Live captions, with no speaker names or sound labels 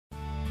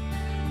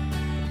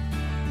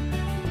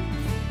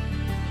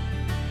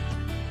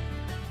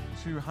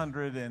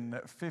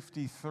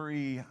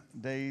253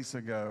 days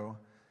ago,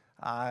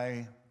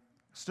 I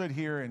stood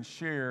here and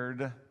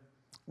shared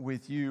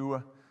with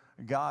you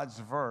God's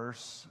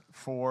verse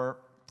for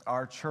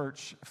our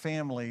church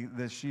family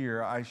this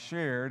year. I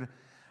shared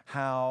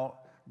how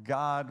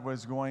God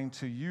was going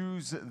to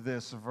use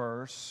this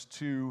verse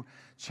to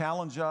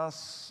challenge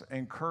us,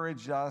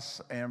 encourage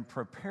us, and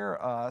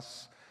prepare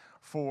us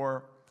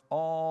for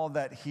all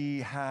that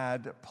He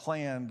had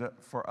planned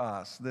for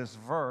us. This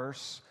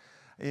verse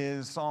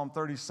is Psalm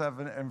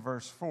 37 and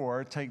verse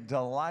 4. Take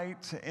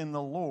delight in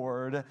the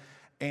Lord,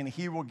 and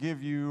He will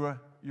give you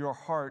your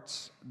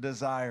heart's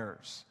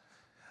desires.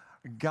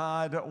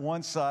 God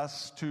wants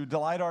us to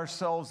delight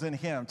ourselves in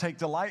Him. Take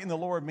delight in the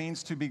Lord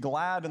means to be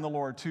glad in the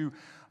Lord, to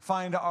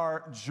find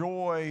our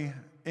joy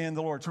in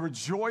the Lord, to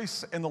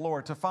rejoice in the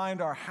Lord, to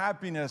find our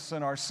happiness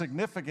and our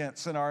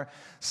significance and our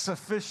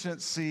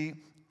sufficiency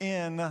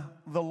in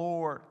the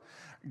Lord.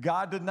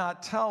 God did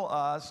not tell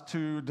us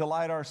to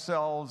delight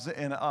ourselves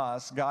in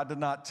us. God did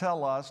not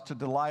tell us to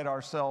delight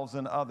ourselves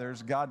in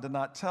others. God did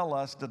not tell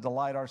us to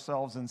delight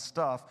ourselves in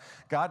stuff.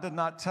 God did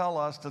not tell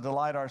us to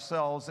delight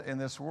ourselves in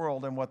this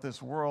world and what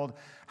this world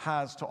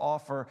has to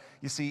offer.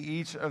 You see,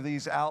 each of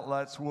these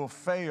outlets will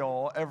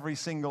fail every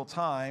single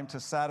time to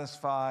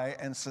satisfy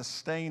and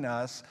sustain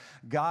us.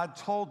 God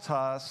told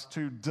us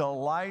to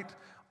delight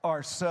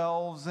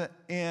ourselves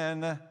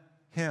in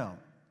Him.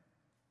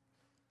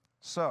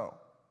 So,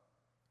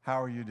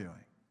 how are you doing?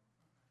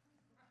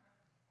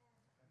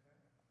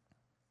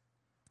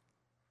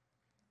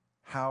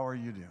 How are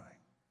you doing?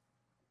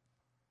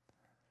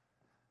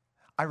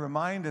 I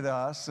reminded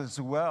us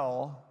as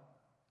well,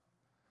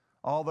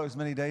 all those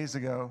many days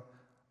ago,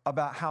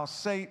 about how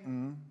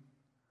Satan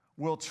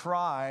will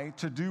try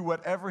to do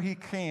whatever he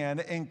can,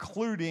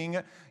 including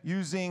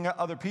using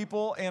other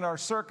people and our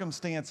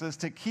circumstances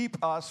to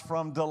keep us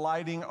from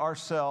delighting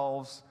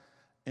ourselves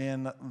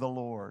in the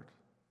Lord.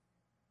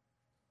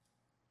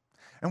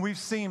 And we've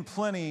seen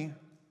plenty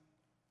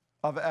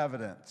of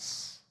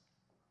evidence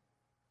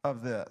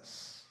of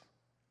this.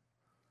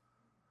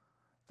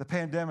 The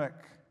pandemic,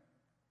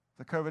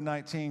 the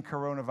COVID-19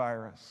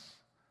 coronavirus,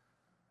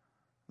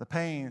 the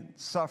pain,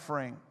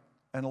 suffering,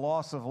 and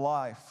loss of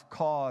life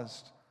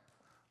caused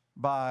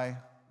by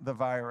the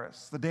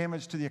virus, the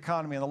damage to the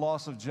economy and the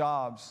loss of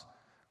jobs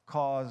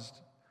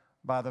caused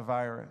by the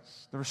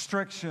virus, the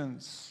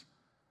restrictions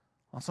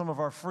on some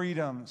of our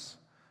freedoms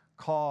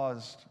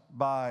caused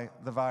by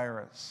the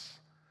virus,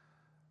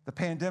 the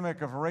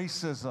pandemic of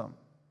racism,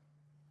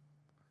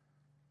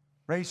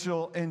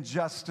 racial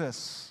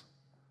injustice,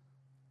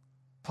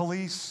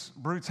 police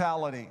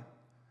brutality,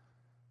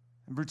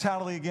 and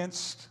brutality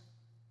against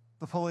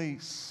the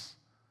police,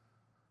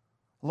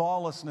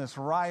 lawlessness,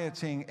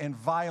 rioting, and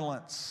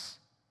violence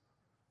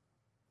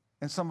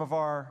in some of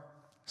our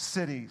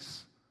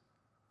cities,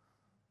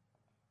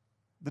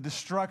 the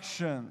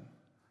destruction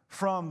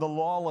from the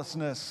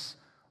lawlessness,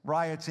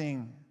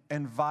 rioting,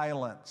 and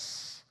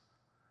violence,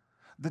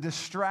 the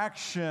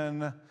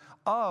distraction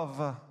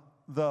of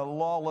the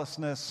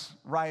lawlessness,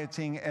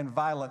 rioting, and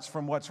violence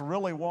from what's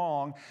really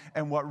wrong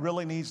and what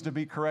really needs to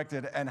be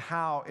corrected and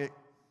how it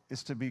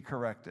is to be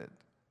corrected.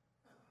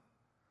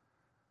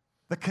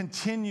 The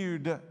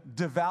continued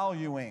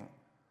devaluing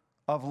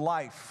of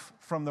life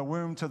from the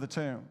womb to the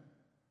tomb.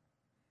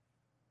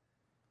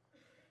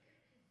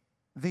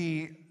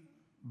 The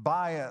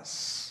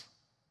bias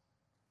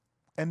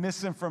and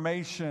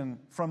misinformation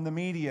from the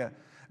media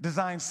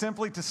designed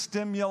simply to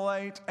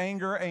stimulate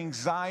anger,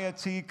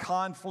 anxiety,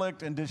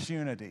 conflict, and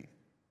disunity.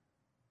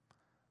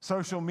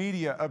 Social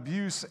media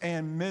abuse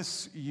and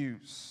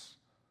misuse.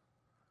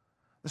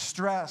 The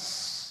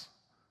stress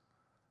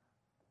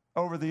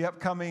over the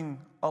upcoming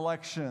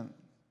election.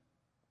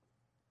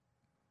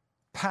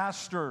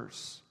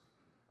 Pastors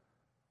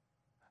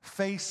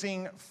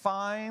facing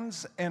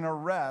fines and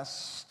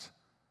arrest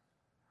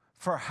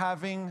for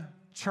having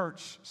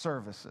church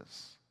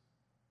services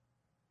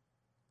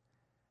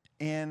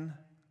in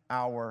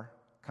our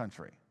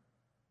country.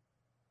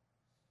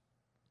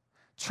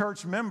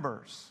 Church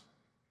members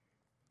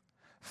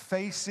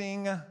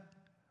facing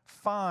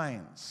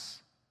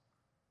fines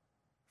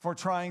for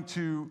trying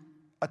to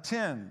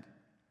attend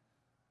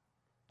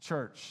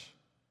church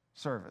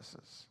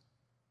services.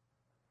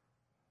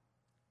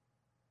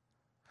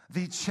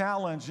 The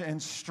challenge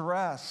and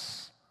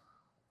stress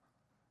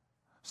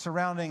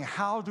surrounding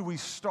how do we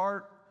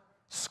start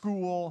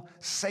school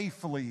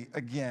safely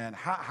again?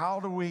 How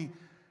do we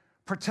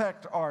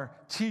protect our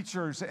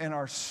teachers and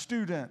our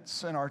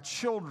students and our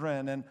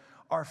children and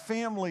our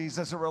families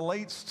as it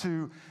relates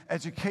to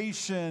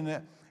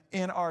education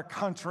in our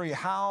country?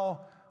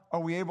 How are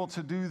we able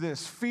to do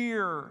this?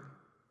 Fear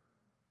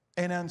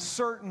and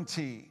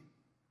uncertainty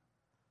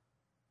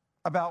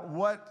about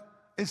what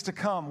is to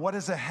come, what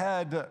is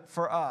ahead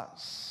for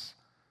us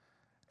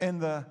in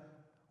the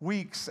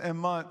weeks and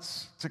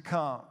months to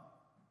come.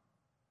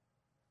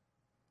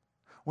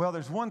 Well,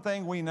 there's one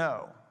thing we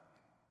know.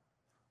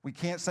 We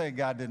can't say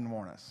God didn't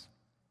warn us.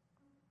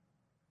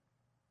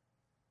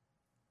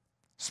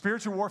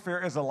 Spiritual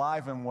warfare is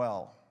alive and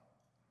well.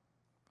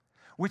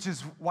 which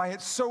is why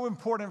it's so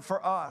important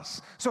for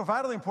us, so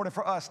vitally important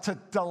for us to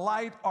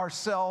delight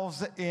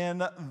ourselves in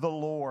the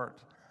Lord.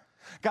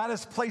 God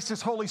has placed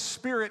His Holy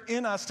Spirit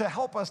in us to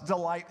help us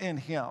delight in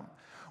Him.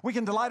 We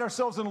can delight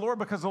ourselves in the Lord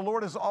because the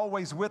Lord is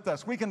always with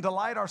us. We can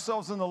delight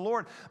ourselves in the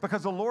Lord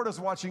because the Lord is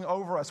watching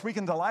over us. We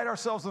can delight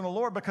ourselves in the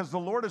Lord because the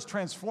Lord is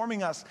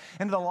transforming us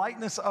into the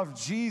likeness of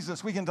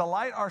Jesus. We can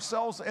delight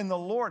ourselves in the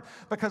Lord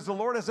because the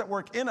Lord is at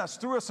work in us,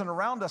 through us, and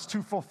around us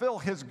to fulfill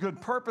His good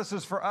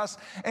purposes for us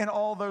and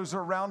all those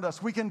around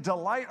us. We can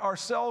delight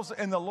ourselves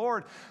in the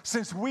Lord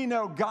since we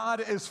know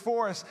God is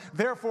for us.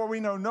 Therefore, we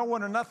know no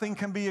one or nothing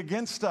can be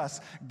against us.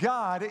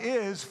 God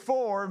is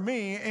for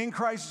me in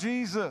Christ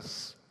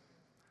Jesus.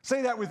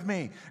 Say that with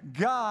me.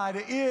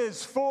 God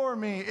is for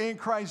me in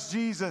Christ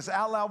Jesus.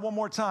 Out loud one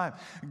more time.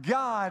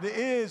 God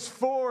is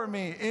for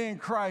me in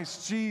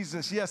Christ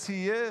Jesus. Yes,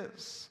 He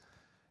is.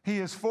 He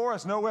is for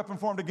us. No weapon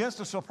formed against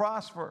us shall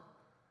prosper.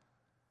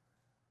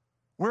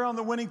 We're on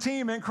the winning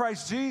team in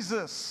Christ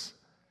Jesus.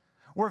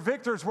 We're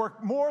victors. We're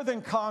more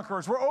than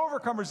conquerors. We're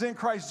overcomers in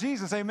Christ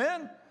Jesus.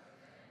 Amen?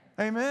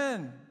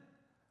 Amen.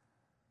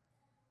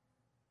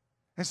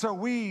 And so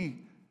we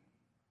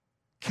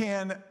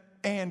can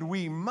and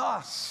we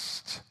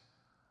must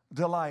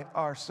delight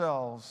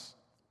ourselves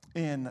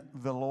in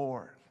the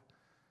Lord.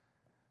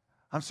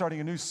 I'm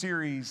starting a new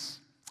series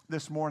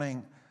this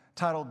morning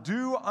titled,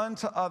 Do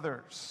Unto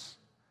Others.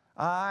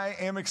 I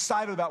am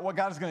excited about what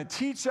God is going to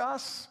teach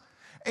us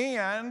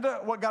and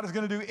what God is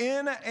going to do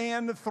in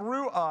and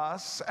through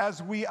us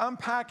as we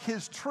unpack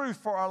His truth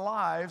for our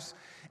lives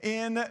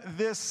in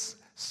this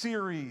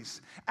series.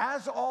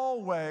 As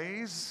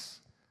always,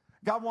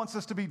 God wants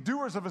us to be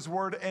doers of His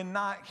word and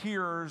not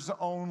hearers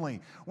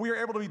only. We are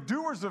able to be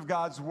doers of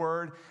God's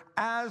word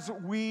as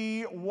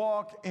we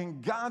walk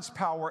in God's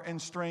power and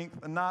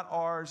strength, not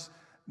ours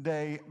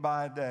day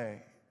by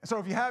day. So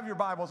if you have your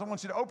Bibles, I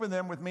want you to open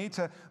them with me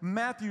to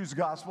Matthew's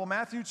gospel.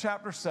 Matthew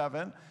chapter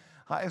 7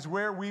 is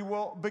where we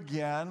will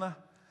begin.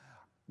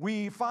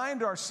 We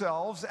find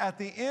ourselves at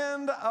the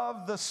end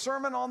of the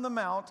Sermon on the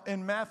Mount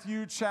in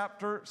Matthew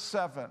chapter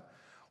 7.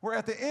 We're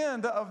at the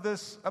end of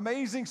this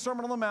amazing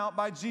Sermon on the Mount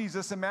by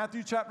Jesus in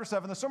Matthew chapter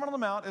 7. The Sermon on the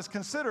Mount is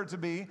considered to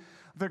be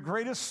the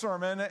greatest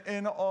sermon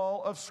in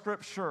all of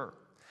Scripture.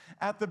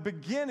 At the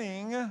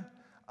beginning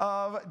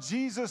of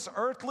Jesus'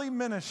 earthly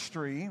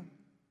ministry,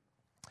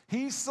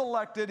 He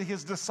selected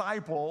His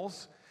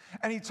disciples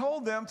and He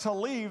told them to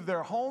leave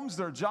their homes,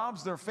 their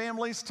jobs, their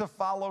families to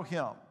follow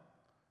Him.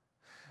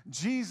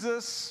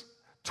 Jesus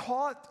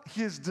taught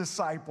His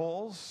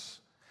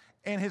disciples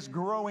and His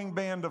growing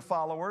band of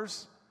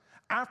followers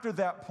after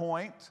that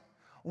point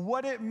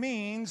what it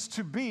means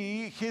to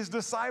be His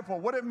disciple,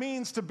 what it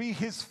means to be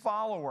His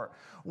follower,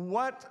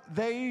 what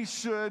they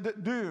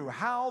should do,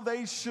 how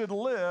they should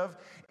live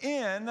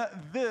in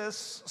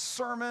this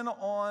Sermon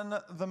on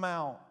the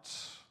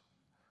Mount.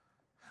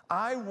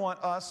 I want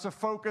us to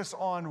focus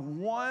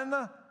on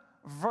one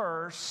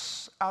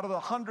verse out of the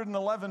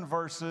 111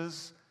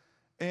 verses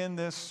in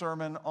this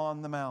Sermon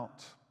on the Mount.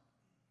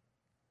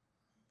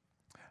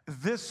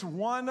 This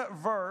one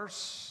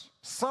verse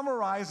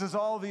summarizes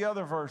all the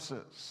other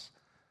verses.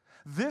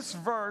 This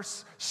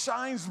verse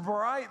shines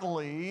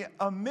brightly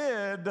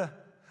amid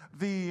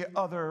the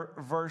other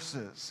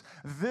verses.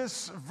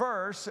 This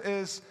verse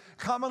is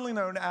commonly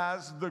known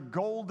as the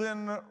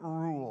Golden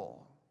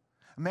Rule.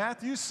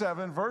 Matthew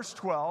 7, verse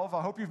 12,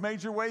 I hope you've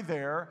made your way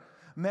there.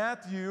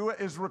 Matthew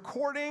is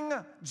recording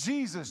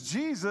Jesus.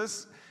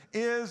 Jesus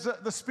is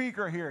the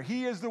speaker here.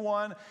 He is the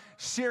one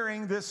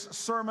sharing this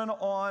Sermon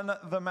on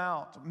the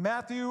Mount.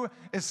 Matthew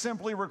is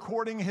simply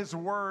recording his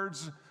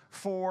words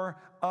for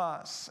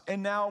us.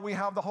 And now we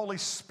have the Holy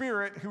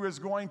Spirit who is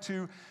going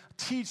to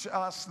teach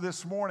us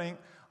this morning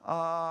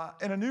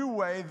in a new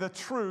way the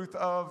truth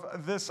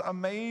of this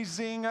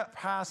amazing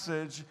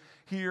passage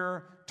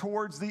here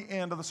towards the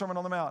end of the Sermon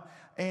on the Mount.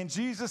 And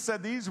Jesus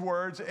said these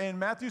words in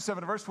Matthew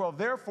 7, verse 12,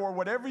 "Therefore,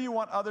 whatever you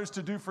want others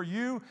to do for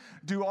you,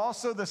 do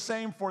also the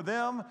same for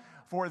them,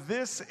 for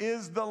this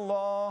is the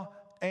law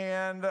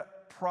and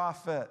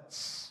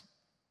prophets."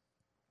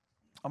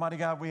 Almighty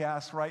God, we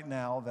ask right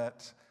now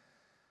that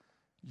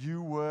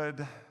you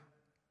would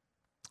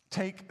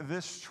take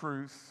this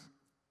truth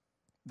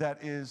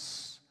that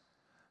is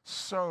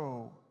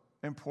so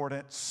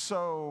important,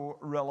 so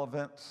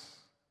relevant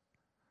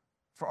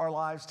for our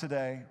lives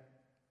today,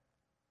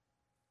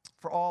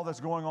 for all that's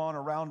going on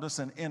around us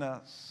and in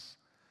us.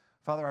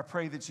 Father, I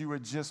pray that you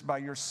would just by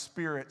your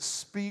Spirit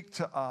speak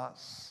to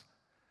us.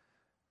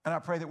 And I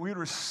pray that we would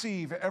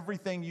receive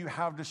everything you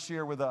have to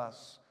share with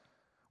us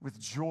with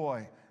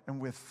joy and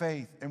with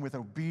faith and with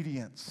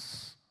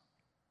obedience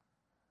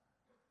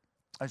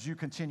as you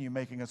continue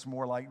making us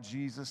more like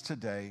Jesus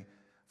today.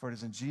 For it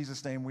is in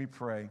Jesus' name we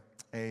pray.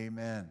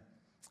 Amen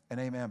and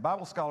amen.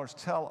 Bible scholars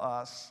tell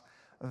us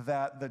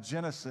that the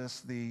Genesis,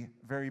 the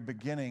very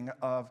beginning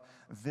of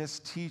this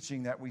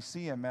teaching that we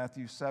see in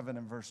Matthew 7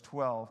 and verse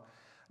 12,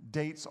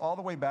 dates all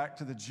the way back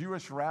to the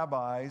Jewish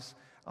rabbis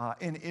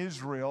in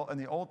Israel in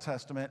the Old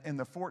Testament in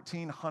the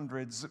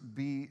 1400s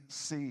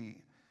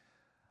BC.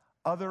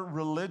 other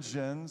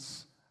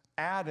religions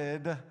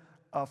added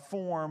a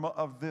form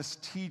of this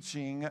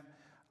teaching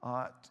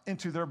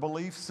into their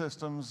belief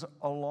systems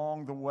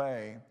along the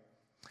way.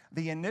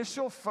 The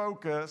initial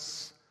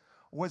focus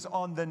was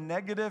on the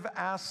negative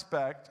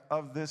aspect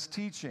of this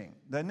teaching.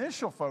 The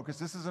initial focus,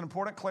 this is an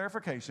important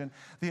clarification,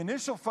 the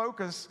initial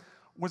focus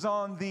was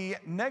on the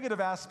negative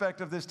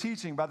aspect of this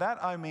teaching. By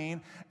that I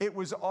mean it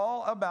was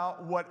all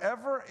about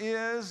whatever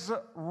is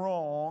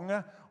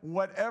wrong,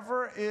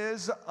 whatever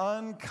is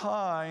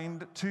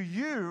unkind to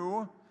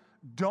you,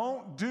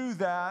 don't do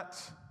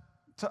that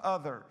to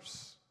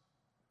others.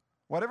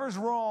 Whatever is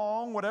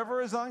wrong,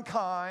 whatever is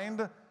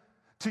unkind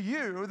to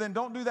you, then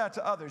don't do that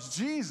to others.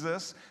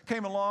 Jesus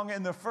came along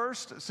in the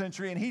first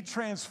century and he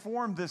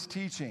transformed this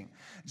teaching.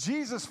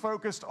 Jesus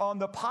focused on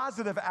the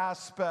positive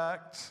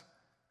aspect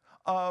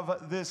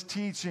of this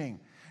teaching.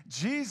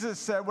 Jesus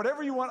said,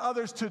 whatever you want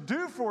others to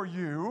do for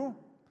you,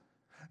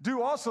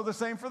 do also the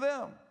same for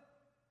them.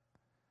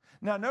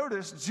 Now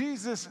notice,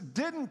 Jesus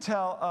didn't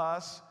tell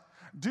us,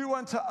 do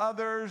unto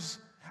others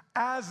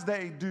as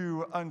they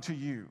do unto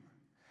you.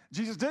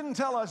 Jesus didn't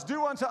tell us,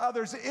 do unto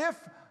others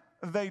if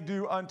they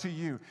do unto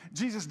you.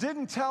 Jesus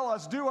didn't tell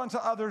us, do unto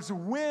others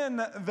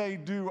when they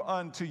do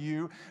unto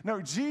you.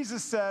 No,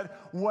 Jesus said,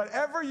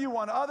 whatever you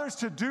want others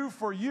to do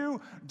for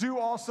you, do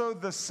also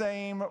the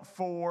same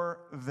for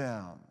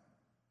them.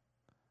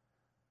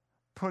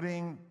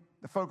 Putting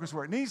the focus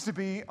where it needs to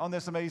be on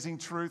this amazing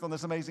truth, on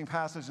this amazing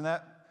passage, and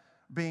that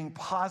being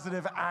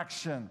positive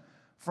action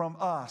from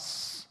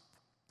us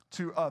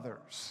to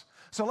others.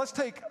 So let's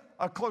take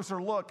a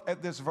closer look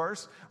at this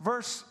verse.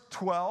 Verse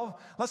 12,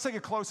 let's take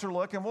a closer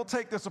look, and we'll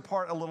take this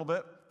apart a little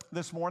bit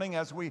this morning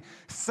as we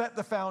set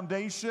the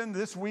foundation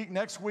this week,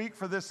 next week,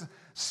 for this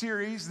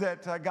series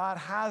that God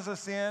has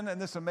us in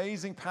this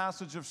amazing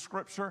passage of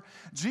Scripture.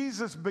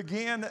 Jesus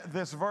began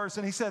this verse,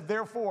 and he said,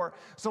 therefore.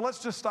 So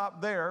let's just stop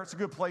there. It's a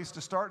good place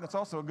to start, and it's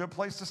also a good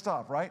place to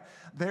stop, right?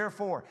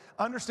 Therefore.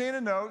 Understand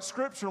and know,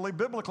 scripturally,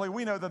 biblically,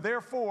 we know that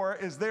therefore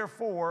is there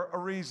for a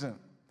reason.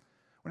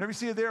 Whenever you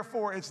see a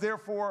therefore, it's there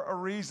for a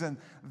reason.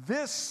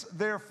 This,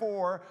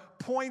 therefore,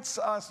 points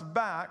us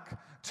back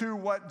to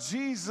what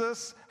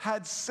Jesus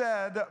had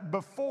said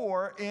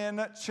before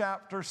in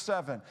chapter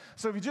 7.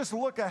 So if you just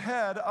look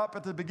ahead up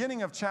at the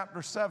beginning of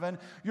chapter 7,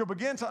 you'll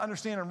begin to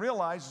understand and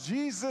realize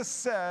Jesus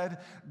said,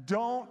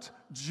 don't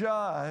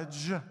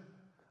judge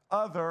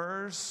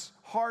others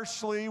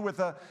harshly with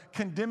a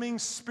condemning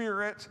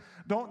spirit.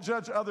 Don't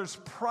judge others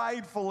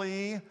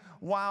pridefully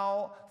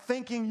while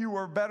thinking you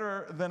are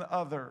better than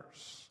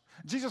others.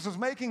 Jesus was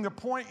making the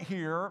point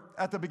here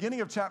at the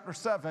beginning of chapter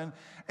 7,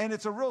 and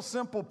it's a real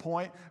simple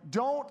point.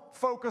 Don't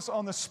focus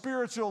on the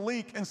spiritual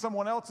leak in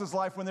someone else's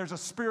life when there's a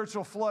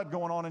spiritual flood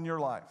going on in your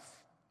life.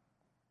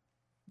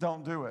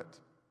 Don't do it.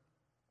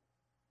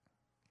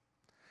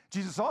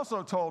 Jesus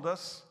also told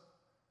us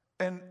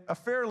in a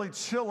fairly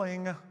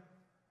chilling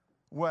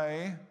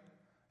way,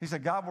 he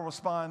said, God will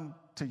respond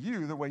to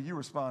you the way you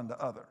respond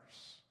to others.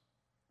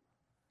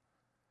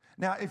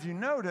 Now, if you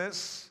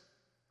notice,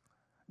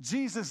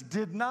 Jesus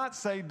did not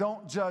say,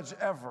 don't judge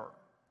ever.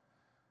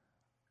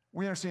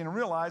 We understand and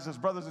realize, as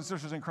brothers and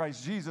sisters in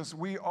Christ Jesus,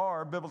 we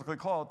are biblically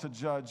called to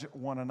judge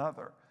one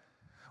another.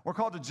 We're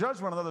called to judge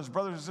one another as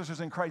brothers and sisters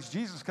in Christ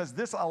Jesus because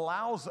this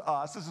allows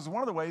us, this is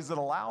one of the ways that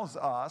allows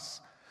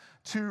us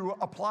to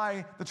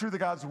apply the truth of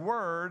God's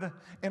word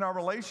in our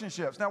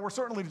relationships. Now, we're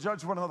certainly to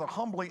judge one another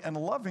humbly and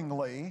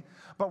lovingly,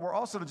 but we're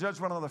also to judge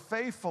one another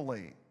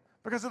faithfully.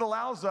 Because it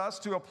allows us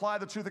to apply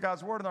the truth of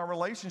God's word in our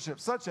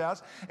relationships, such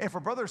as if a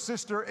brother or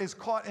sister is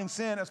caught in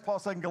sin, as Paul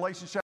said in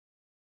Galatians chapter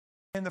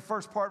in the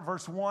first part,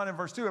 verse 1 and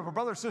verse 2, if a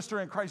brother or sister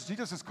in Christ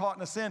Jesus is caught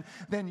in a sin,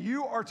 then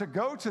you are to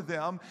go to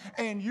them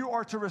and you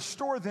are to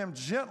restore them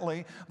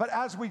gently. But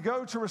as we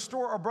go to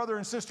restore our brother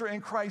and sister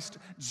in Christ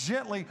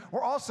gently,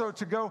 we're also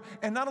to go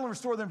and not only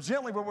restore them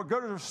gently, but we're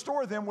going to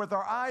restore them with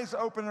our eyes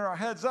open and our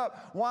heads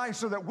up. Why?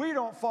 So that we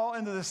don't fall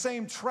into the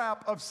same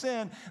trap of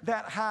sin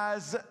that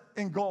has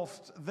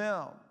engulfed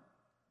them.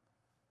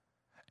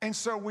 And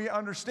so we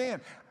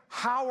understand.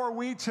 How are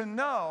we to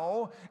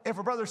know if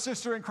a brother or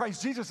sister in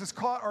Christ Jesus is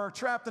caught or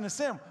trapped in a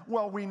sin?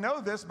 Well, we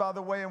know this by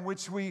the way in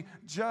which we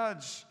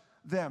judge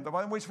them, the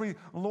way in which we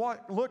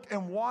look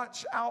and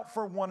watch out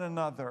for one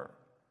another.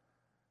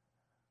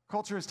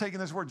 Culture has taken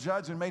this word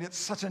judge and made it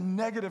such a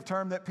negative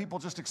term that people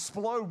just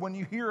explode when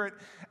you hear it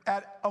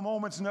at a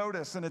moment's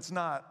notice, and it's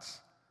not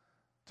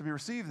to be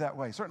received that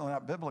way, certainly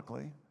not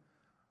biblically.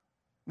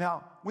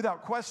 Now,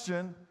 without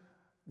question,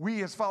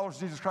 we as followers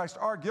of Jesus Christ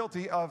are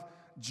guilty of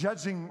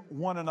judging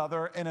one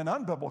another in an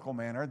unbiblical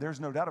manner. There's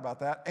no doubt about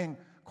that. And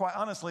quite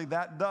honestly,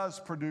 that does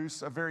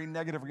produce a very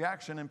negative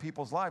reaction in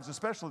people's lives,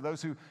 especially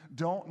those who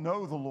don't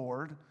know the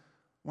Lord,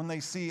 when they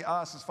see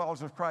us as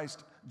followers of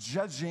Christ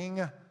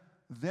judging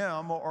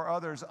them or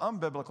others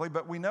unbiblically.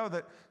 But we know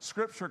that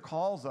Scripture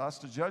calls us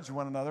to judge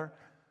one another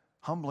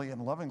humbly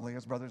and lovingly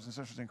as brothers and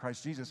sisters in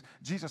Christ Jesus.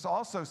 Jesus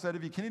also said,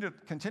 if you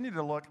continue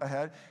to look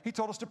ahead, he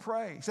told us to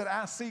pray. He said,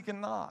 ask, seek,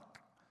 and knock.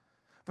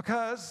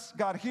 Because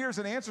God hears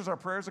and answers our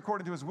prayers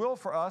according to his will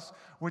for us,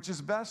 which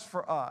is best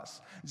for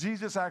us.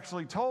 Jesus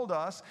actually told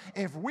us,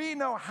 if we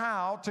know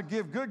how to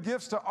give good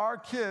gifts to our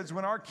kids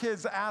when our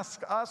kids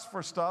ask us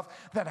for stuff,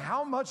 then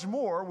how much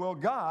more will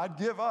God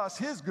give us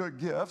his good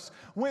gifts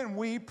when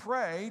we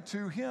pray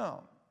to him?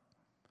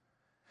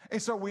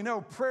 And so we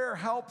know prayer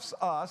helps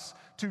us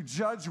to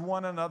judge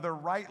one another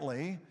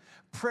rightly.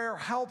 Prayer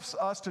helps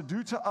us to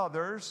do to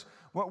others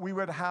what we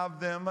would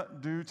have them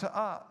do to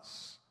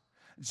us.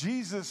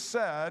 Jesus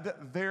said,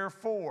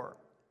 therefore.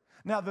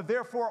 Now, the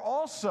therefore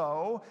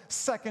also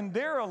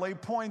secondarily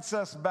points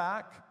us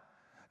back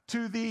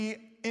to the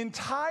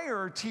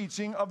entire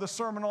teaching of the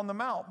Sermon on the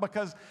Mount,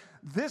 because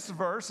this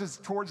verse is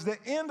towards the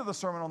end of the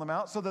Sermon on the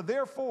Mount. So the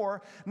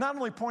therefore not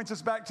only points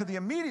us back to the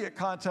immediate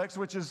context,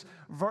 which is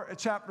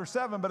chapter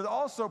 7, but it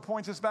also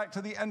points us back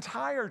to the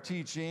entire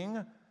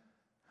teaching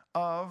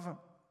of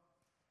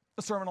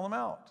the Sermon on the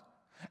Mount.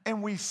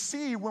 And we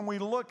see when we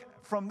look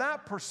from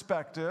that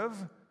perspective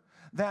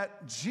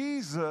that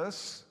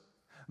Jesus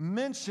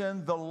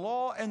mentioned the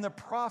law and the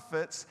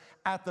prophets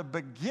at the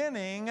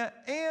beginning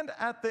and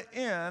at the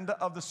end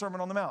of the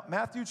Sermon on the Mount.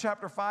 Matthew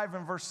chapter 5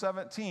 and verse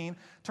 17,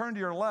 turn to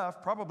your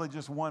left, probably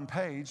just one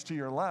page to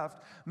your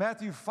left.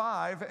 Matthew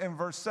 5 and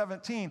verse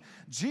 17,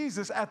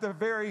 Jesus at the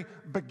very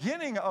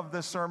beginning of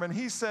this sermon,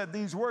 he said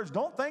these words,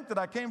 "Don't think that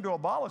I came to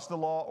abolish the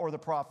law or the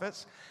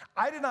prophets.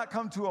 I did not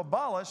come to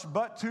abolish,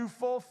 but to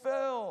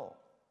fulfill."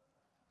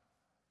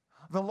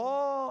 The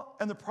law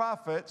and the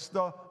prophets,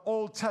 the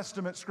Old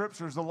Testament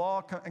scriptures, the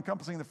law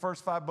encompassing the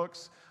first 5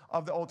 books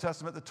of the Old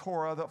Testament, the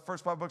Torah, the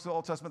first 5 books of the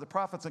Old Testament, the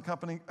prophets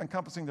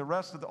encompassing the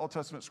rest of the Old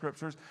Testament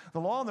scriptures, the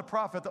law and the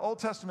prophet, the Old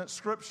Testament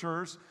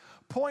scriptures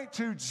point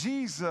to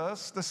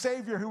Jesus, the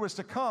Savior who was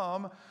to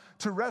come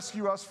to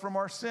rescue us from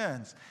our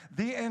sins.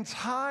 The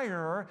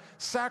entire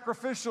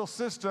sacrificial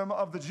system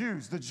of the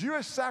Jews, the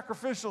Jewish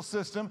sacrificial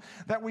system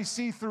that we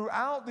see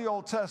throughout the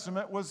Old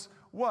Testament was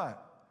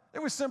what?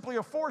 It was simply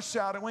a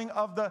foreshadowing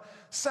of the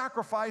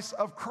sacrifice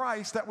of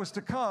Christ that was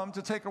to come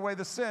to take away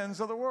the sins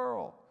of the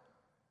world.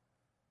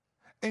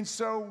 And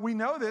so we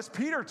know this.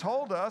 Peter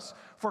told us,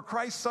 for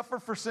Christ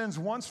suffered for sins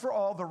once for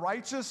all, the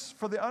righteous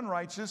for the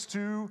unrighteous,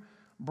 to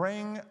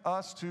bring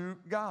us to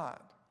God.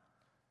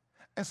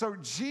 And so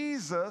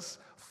Jesus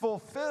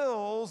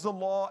fulfills the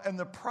law and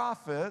the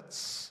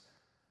prophets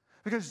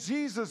because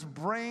Jesus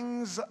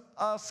brings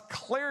us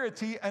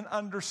clarity and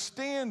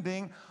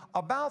understanding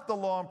about the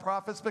law and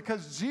prophets,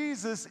 because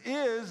Jesus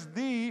is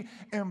the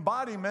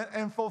embodiment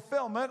and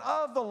fulfillment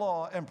of the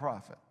law and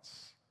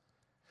prophets.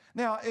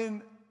 Now,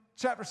 in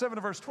chapter 7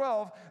 and verse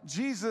 12,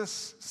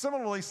 Jesus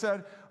similarly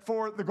said,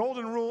 for the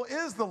golden rule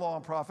is the law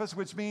and prophets,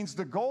 which means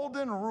the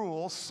golden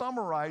rule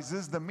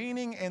summarizes the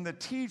meaning and the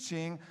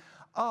teaching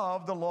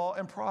of the law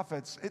and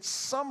prophets. It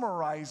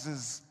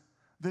summarizes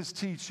this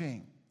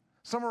teaching,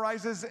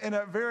 summarizes in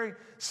a very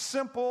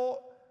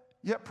simple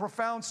yet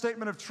profound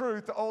statement of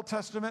truth the Old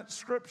Testament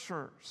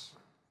scriptures.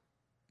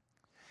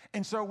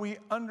 And so we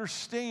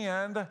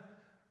understand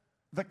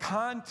the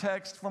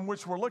context from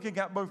which we're looking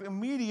at, both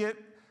immediate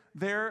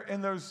there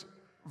in those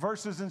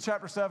verses in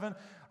chapter 7,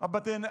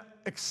 but then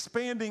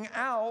expanding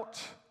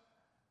out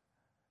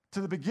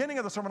to the beginning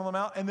of the Sermon on the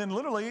Mount, and then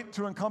literally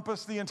to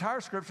encompass the entire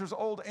scriptures,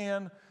 Old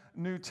and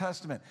New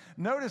Testament.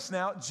 Notice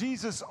now,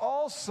 Jesus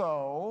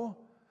also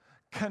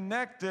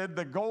connected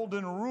the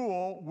golden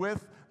rule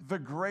with the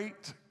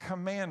great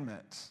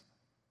commandment.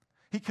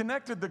 He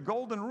connected the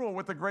golden rule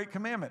with the great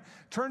commandment.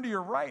 Turn to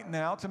your right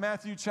now to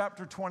Matthew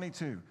chapter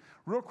 22.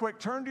 Real quick,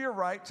 turn to your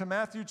right to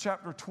Matthew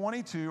chapter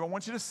 22. I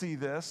want you to see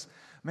this.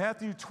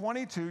 Matthew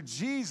 22,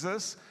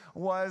 Jesus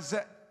was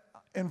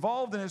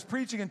involved in his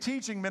preaching and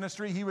teaching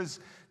ministry. He was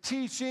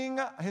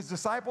teaching his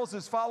disciples,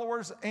 his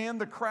followers,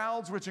 and the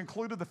crowds, which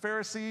included the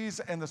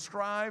Pharisees and the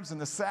scribes and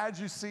the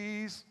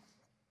Sadducees.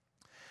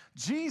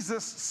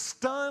 Jesus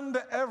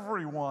stunned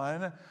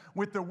everyone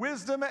with the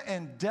wisdom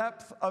and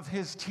depth of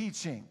his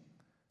teaching.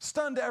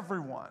 Stunned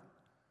everyone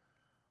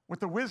with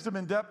the wisdom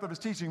and depth of his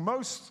teaching,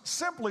 most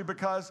simply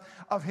because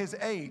of his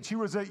age. He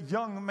was a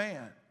young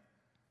man.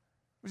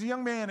 He was a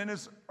young man in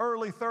his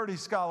early 30s,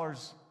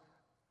 scholars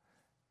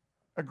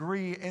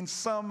agree, in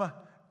some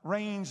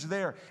range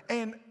there.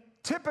 And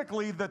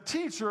typically the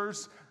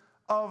teachers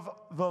of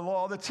the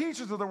law, the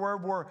teachers of the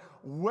word, were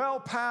well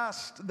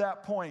past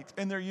that point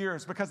in their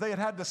years because they had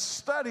had to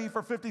study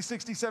for 50,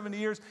 60, 70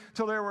 years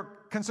till they were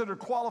considered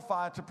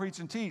qualified to preach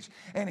and teach.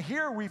 And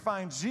here we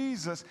find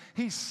Jesus,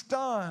 he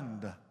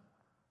stunned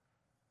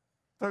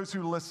those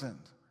who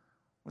listened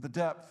with the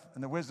depth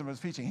and the wisdom of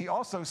his teaching. He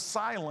also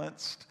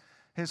silenced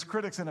his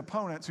critics and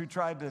opponents who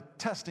tried to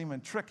test him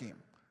and trick him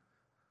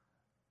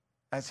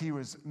as he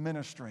was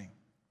ministering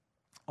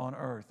on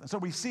earth. And so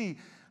we see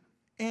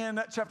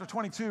in chapter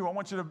 22, I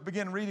want you to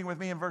begin reading with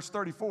me in verse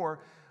 34.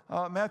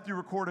 Matthew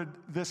recorded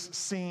this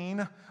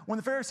scene. When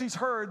the Pharisees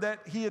heard that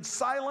he had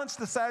silenced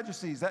the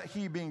Sadducees, that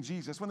he being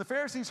Jesus, when the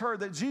Pharisees heard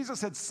that Jesus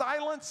had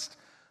silenced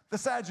the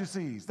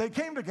Sadducees, they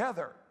came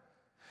together.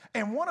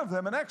 And one of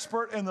them, an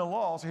expert in the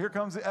law, so here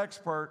comes the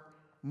expert,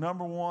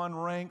 number one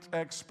ranked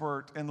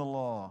expert in the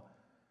law.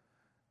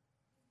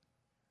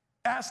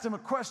 asked him a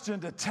question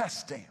to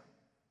test him.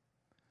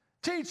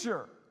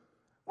 Teacher,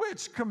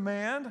 which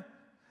command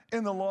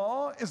in the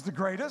law is the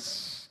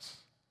greatest?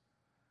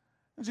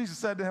 And Jesus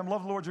said to him,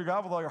 love the Lord your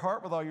God with all your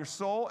heart, with all your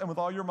soul, and with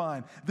all your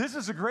mind. This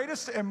is the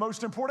greatest and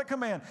most important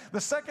command.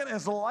 The second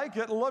is like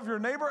it, love your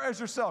neighbor as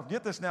yourself.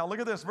 Get this now, look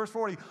at this, verse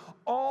 40.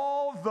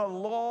 All the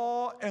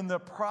law and the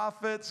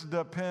prophets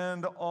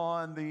depend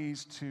on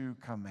these two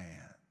commands.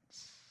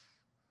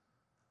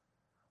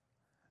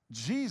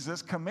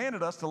 Jesus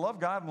commanded us to love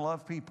God and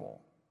love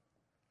people.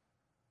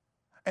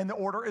 And the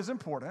order is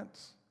important.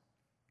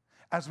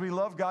 As we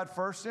love God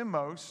first and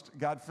most,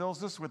 God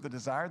fills us with the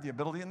desire, the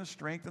ability, and the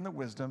strength and the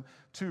wisdom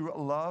to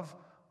love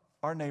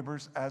our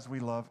neighbors as we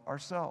love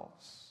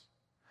ourselves.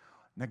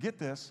 Now get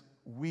this,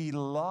 we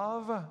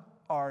love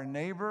our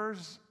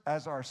neighbors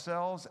as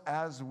ourselves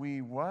as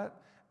we what?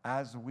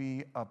 As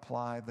we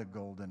apply the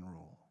golden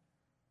rule.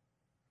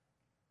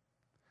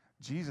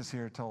 Jesus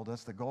here told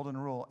us the golden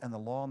rule and the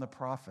law and the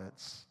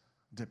prophets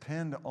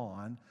depend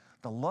on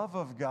the love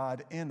of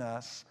God in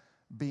us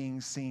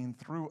being seen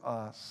through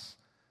us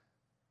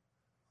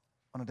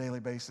on a daily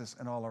basis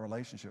in all our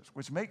relationships,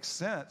 which makes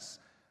sense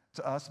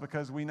to us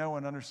because we know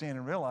and understand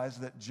and realize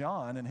that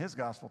John in his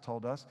gospel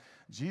told us,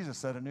 Jesus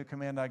said, a new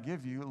command I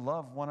give you,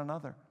 love one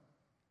another.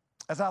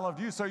 As I loved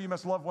you, so you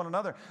must love one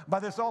another. By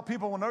this all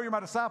people will know you're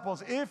my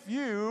disciples if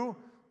you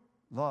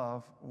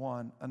love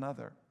one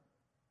another.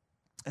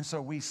 And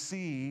so we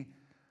see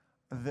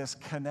this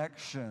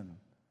connection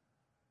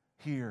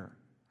here.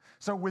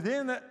 So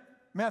within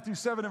Matthew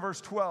 7 and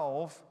verse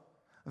 12,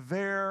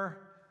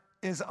 there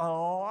is a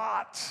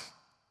lot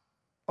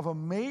of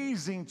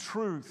amazing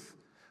truth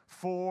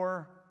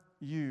for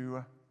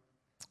you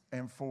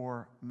and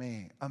for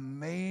me.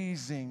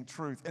 Amazing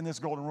truth in this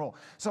golden rule.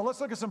 So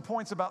let's look at some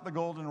points about the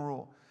golden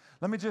rule.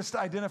 Let me just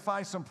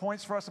identify some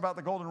points for us about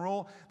the golden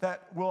rule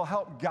that will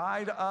help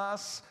guide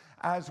us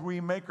as we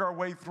make our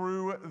way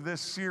through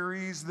this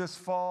series this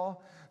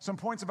fall. Some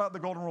points about the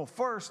golden rule.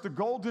 First, the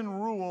golden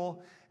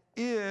rule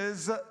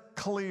is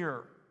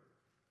clear.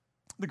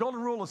 The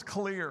golden rule is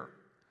clear.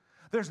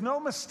 There's no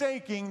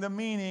mistaking the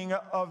meaning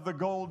of the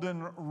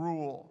golden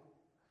rule.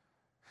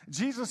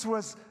 Jesus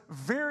was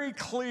very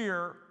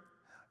clear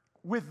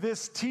with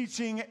this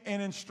teaching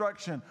and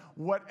instruction.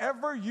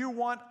 Whatever you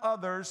want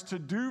others to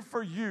do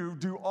for you,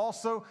 do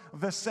also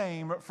the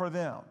same for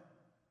them.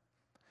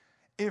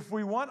 If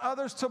we want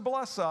others to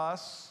bless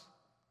us,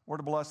 we're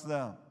to bless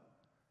them.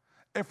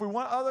 If we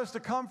want others to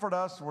comfort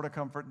us, we're to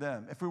comfort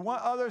them. If we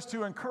want others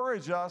to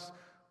encourage us,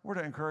 we're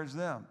to encourage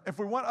them. If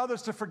we want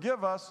others to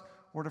forgive us,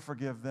 we're to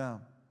forgive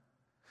them.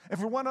 If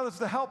we want others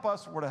to help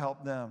us, we're to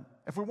help them.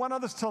 If we want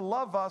others to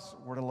love us,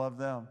 we're to love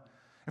them.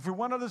 If we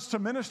want others to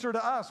minister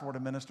to us, we're to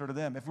minister to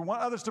them. If we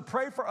want others to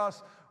pray for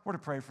us, we're to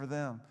pray for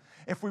them.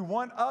 If we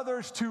want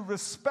others to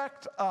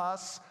respect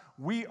us,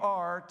 we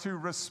are to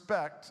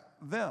respect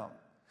them.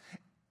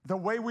 The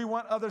way we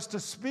want others to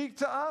speak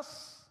to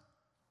us,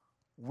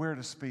 we're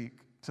to speak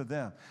to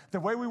them. The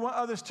way we want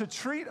others to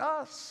treat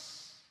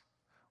us,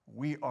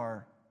 we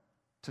are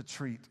to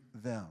treat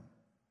them.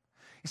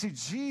 You see,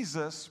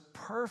 Jesus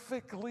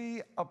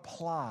perfectly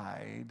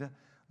applied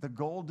the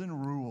golden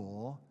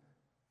rule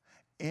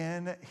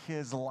in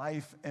his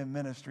life and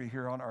ministry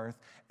here on earth,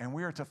 and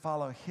we are to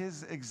follow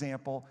his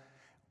example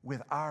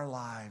with our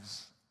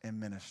lives and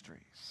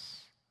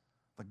ministries.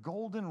 The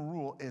golden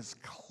rule is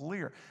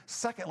clear.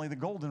 Secondly, the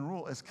golden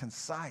rule is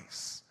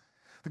concise.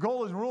 The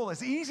golden rule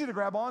is easy to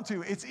grab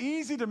onto. It's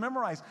easy to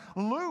memorize.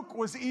 Luke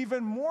was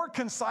even more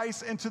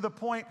concise and to the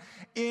point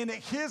in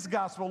his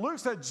gospel. Luke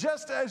said,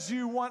 just as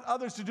you want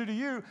others to do to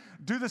you,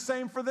 do the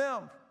same for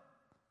them.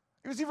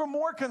 It was even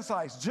more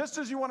concise. Just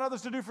as you want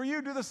others to do for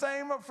you, do the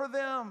same for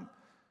them.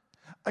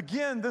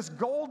 Again, this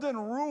golden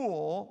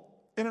rule,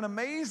 in an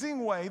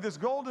amazing way, this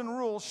golden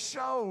rule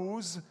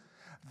shows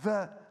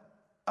the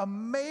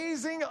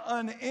amazing,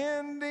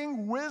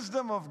 unending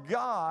wisdom of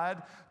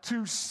God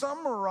to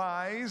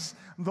summarize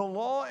the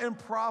law and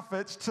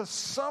prophets, to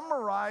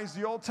summarize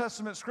the Old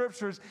Testament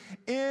scriptures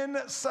in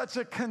such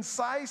a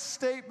concise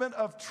statement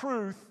of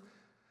truth,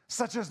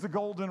 such as the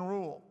golden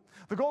rule.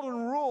 The golden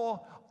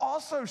rule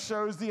also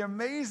shows the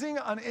amazing,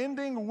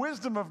 unending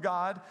wisdom of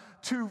God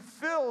to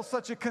fill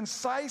such a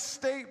concise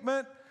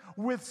statement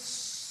with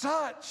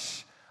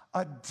such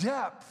a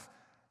depth,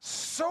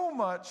 so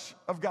much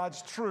of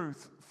God's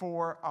truth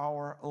for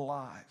our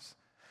lives.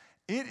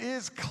 It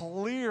is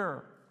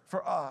clear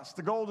for us,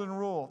 the golden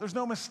rule. There's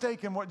no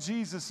mistake in what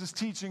Jesus is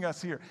teaching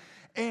us here.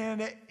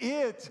 And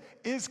it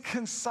is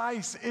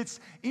concise. It's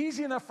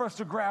easy enough for us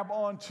to grab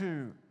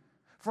onto,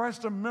 for us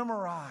to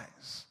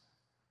memorize.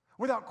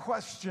 Without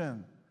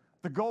question,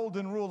 the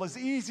golden rule is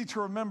easy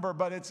to remember,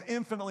 but it's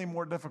infinitely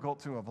more difficult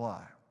to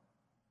apply.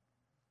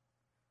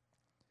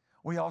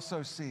 We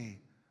also see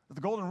that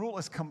the golden rule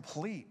is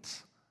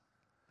complete.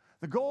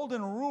 The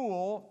golden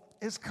rule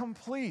is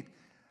complete.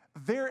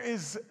 There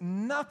is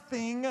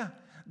nothing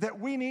that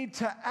we need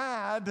to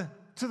add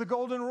to the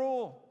golden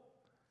rule.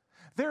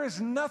 There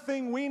is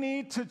nothing we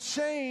need to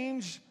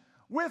change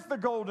with the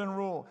golden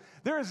rule.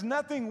 There is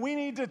nothing we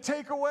need to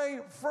take away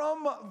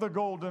from the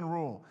golden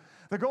rule.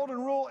 The golden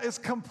rule is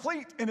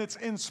complete in its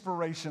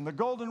inspiration. The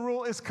golden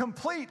rule is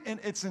complete in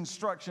its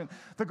instruction.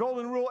 The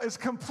golden rule is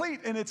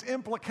complete in its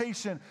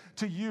implication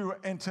to you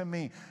and to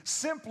me.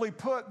 Simply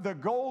put, the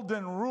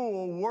golden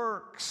rule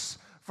works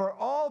for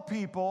all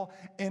people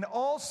in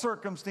all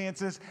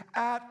circumstances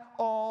at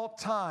all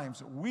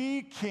times.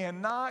 We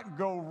cannot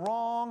go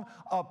wrong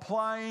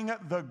applying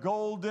the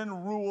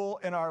golden rule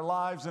in our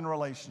lives and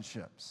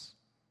relationships.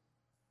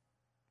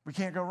 We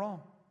can't go wrong.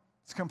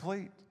 It's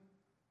complete.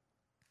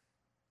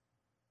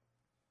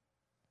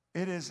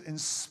 It is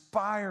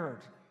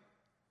inspired,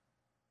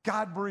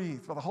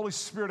 God-breathed by the Holy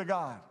Spirit of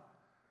God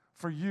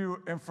for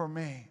you and for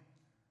me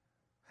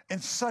in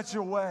such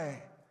a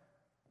way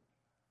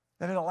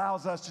that it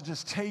allows us to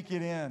just take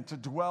it in, to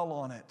dwell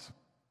on it.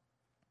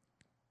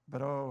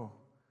 But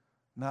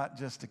not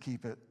just to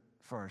keep it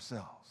for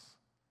ourselves,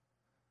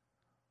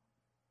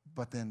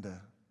 but then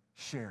to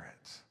share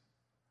it.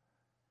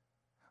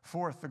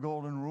 Fourth, the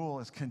golden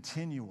rule is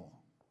continual.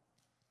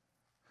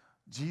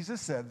 Jesus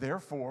said,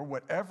 therefore,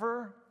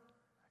 whatever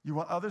you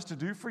want others to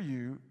do for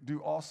you, do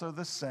also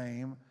the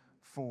same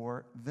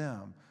for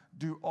them.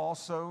 Do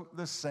also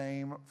the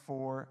same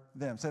for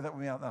them. Say that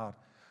with me out loud.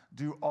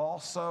 Do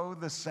also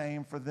the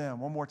same for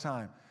them. One more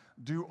time.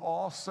 Do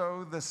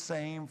also the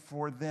same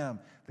for them.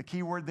 The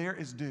key word there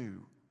is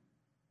do.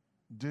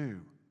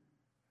 Do.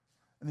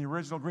 In the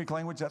original Greek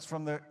language, that's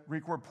from the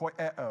Greek word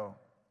poieo.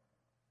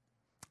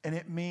 And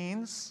it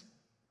means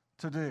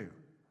to do.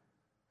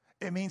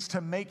 It means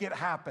to make it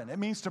happen. It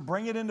means to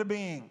bring it into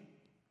being.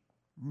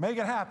 Make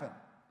it happen.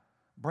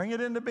 Bring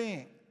it into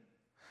being.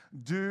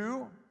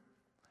 Do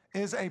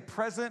is a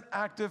present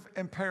active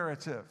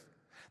imperative.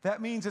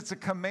 That means it's a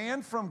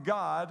command from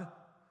God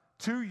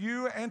to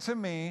you and to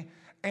me,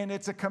 and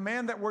it's a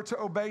command that we're to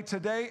obey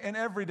today and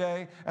every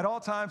day at all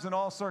times in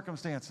all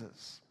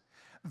circumstances.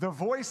 The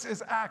voice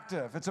is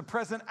active. It's a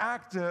present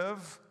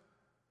active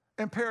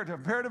imperative.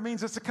 Imperative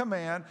means it's a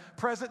command.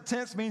 Present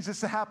tense means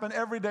it's to happen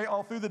every day,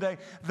 all through the day.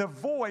 The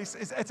voice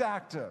it's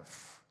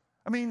active.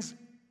 It means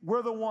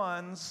we're the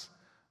ones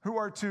who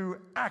are to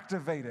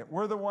activate it.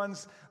 We're the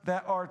ones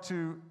that are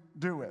to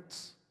do it.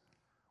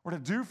 We're to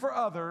do for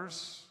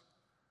others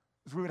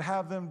as we would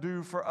have them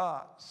do for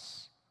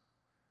us.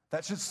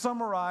 That should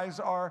summarize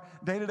our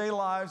day-to-day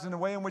lives and the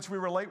way in which we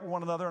relate with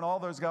one another and all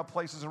those God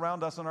places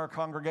around us in our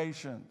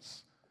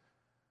congregations.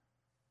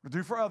 To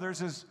do for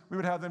others as we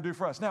would have them do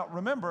for us. Now,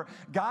 remember,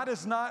 God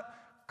is not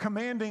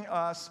commanding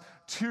us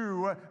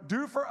to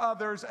do for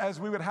others as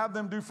we would have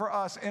them do for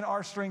us in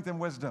our strength and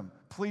wisdom.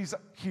 Please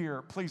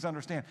hear, please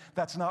understand.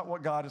 That's not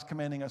what God is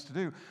commanding us to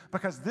do,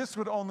 because this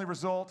would only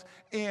result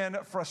in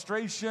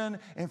frustration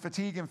and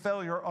fatigue and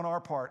failure on our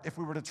part if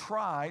we were to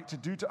try to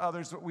do to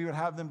others what we would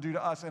have them do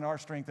to us in our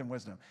strength and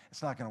wisdom.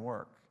 It's not going to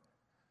work.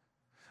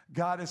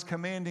 God is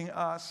commanding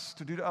us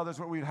to do to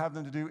others what we would have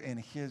them to do in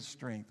His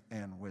strength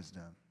and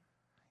wisdom.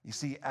 You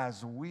see,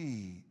 as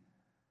we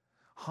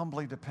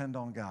humbly depend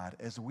on God,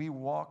 as we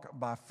walk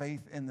by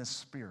faith in the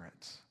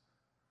Spirit,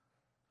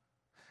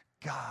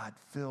 God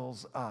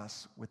fills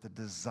us with the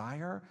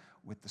desire,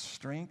 with the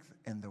strength,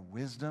 and the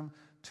wisdom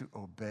to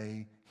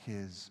obey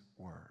His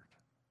word.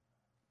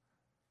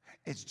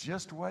 It's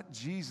just what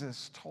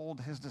Jesus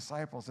told His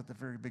disciples at the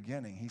very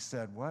beginning. He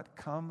said, what?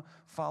 Come,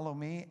 follow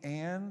me,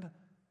 and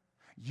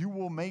you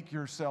will make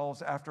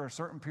yourselves, after a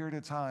certain period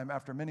of time,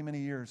 after many, many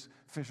years,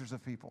 fishers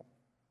of people.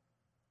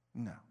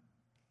 No.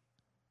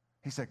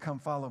 He said, come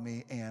follow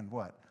me, and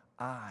what?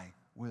 I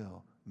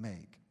will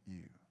make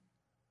you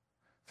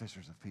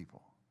fishers of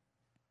people.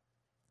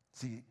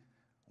 See,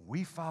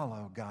 we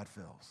follow, God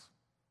fills.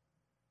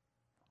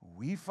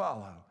 We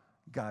follow,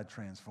 God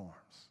transforms.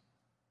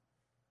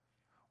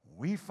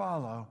 We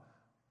follow,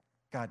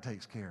 God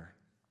takes care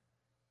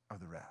of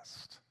the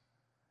rest.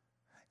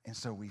 And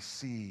so we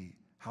see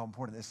how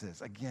important this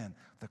is. Again,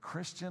 the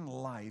Christian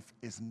life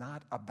is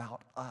not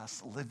about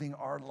us living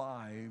our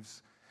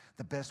lives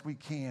the best we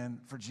can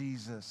for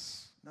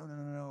Jesus.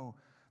 No.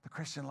 The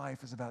Christian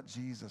life is about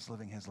Jesus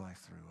living His life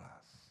through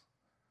us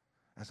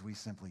as we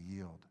simply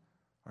yield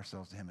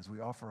ourselves to Him, as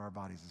we offer our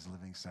bodies as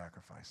living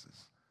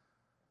sacrifices,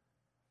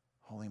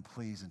 holy and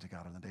pleasing to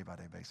God on a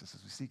day-by-day basis,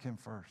 as we seek Him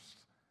first,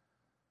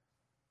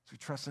 as we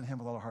trust in Him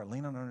with all our heart,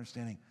 lean on our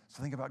understanding,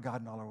 so think about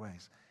God in all our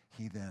ways.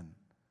 He then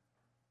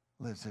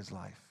lives His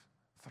life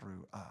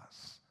through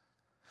us.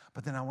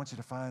 But then I want you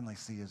to finally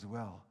see as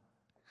well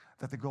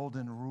that the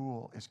golden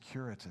rule is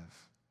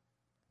curative.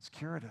 It's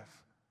curative.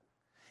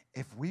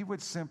 If we would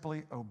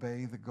simply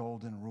obey the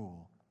golden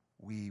rule,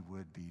 we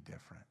would be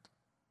different.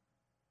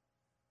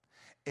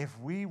 If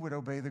we would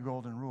obey the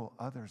golden rule,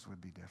 others would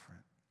be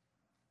different.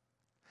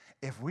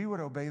 If we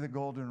would obey the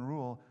golden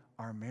rule,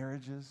 our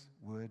marriages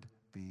would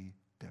be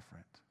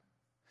different.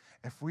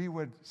 If we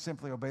would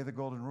simply obey the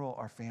golden rule,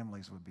 our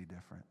families would be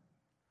different.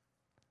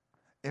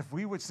 If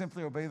we would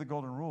simply obey the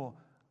golden rule,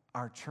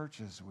 our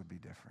churches would be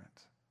different.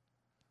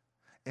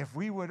 If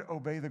we would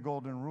obey the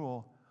golden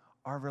rule,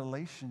 our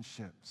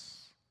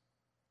relationships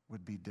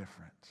would be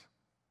different.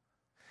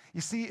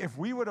 You see, if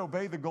we would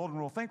obey the golden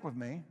rule, think with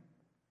me,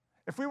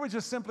 if we would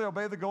just simply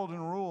obey the golden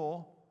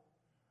rule,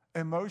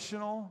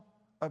 emotional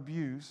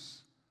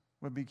abuse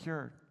would be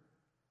cured.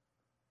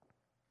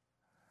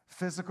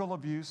 Physical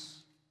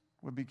abuse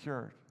would be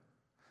cured.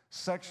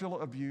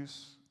 Sexual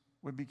abuse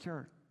would be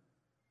cured.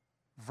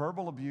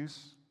 Verbal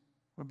abuse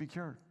would be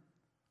cured.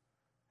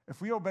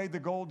 If we obeyed the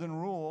golden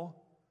rule,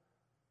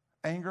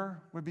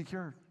 anger would be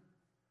cured.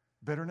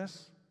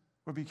 Bitterness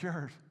would be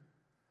cured.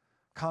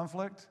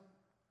 Conflict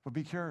would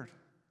be cured.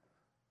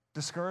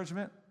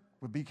 Discouragement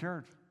would be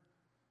cured.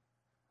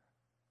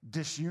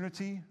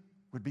 Disunity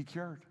would be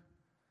cured.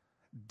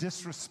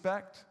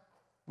 Disrespect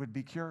would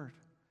be cured.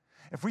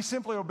 If we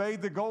simply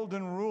obeyed the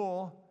golden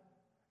rule,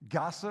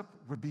 gossip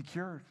would be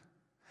cured.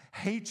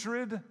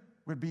 Hatred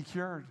would be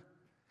cured.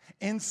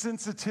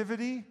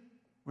 Insensitivity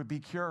would be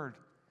cured.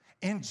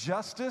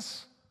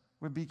 Injustice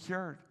would be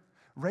cured.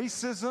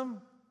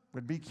 Racism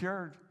would be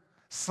cured.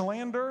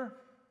 Slander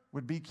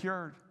would be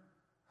cured.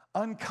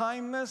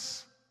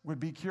 Unkindness would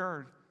be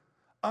cured.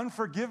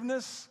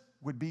 Unforgiveness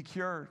would be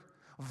cured.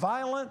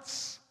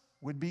 Violence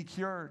would be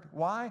cured.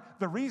 Why?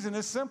 The reason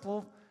is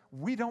simple.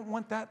 We don't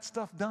want that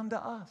stuff done to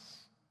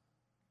us.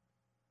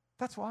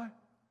 That's why.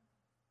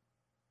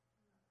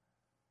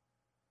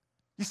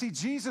 You see,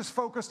 Jesus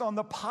focused on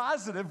the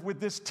positive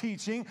with this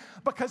teaching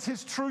because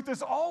his truth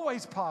is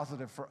always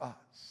positive for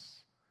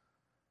us.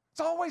 It's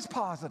always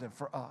positive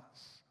for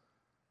us.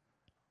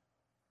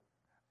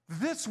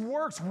 This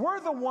works.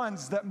 We're the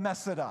ones that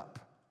mess it up.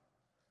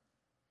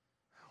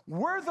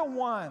 We're the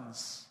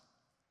ones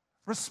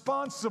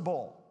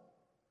responsible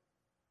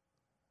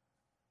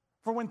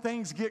for when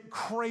things get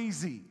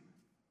crazy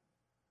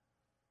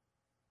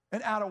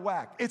and out of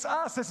whack. It's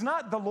us. It's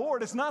not the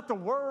Lord. It's not the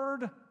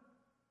Word.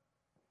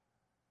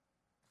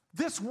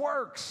 This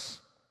works.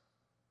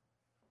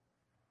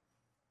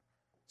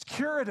 It's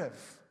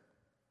curative.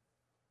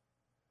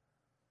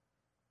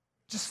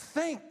 Just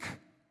think,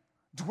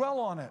 dwell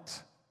on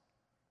it.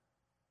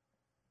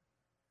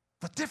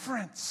 The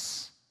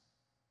difference.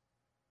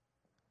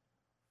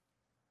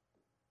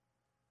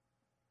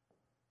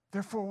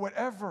 Therefore,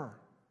 whatever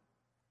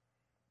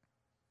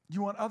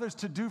you want others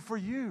to do for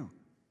you,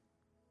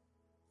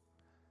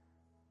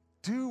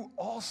 do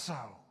also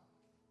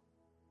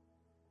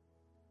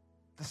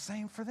the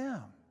same for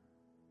them.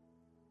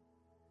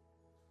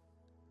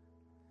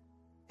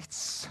 It's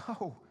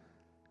so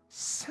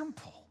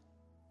simple.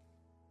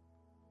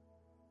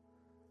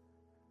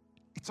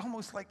 It's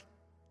almost like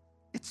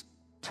it's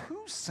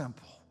too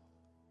simple.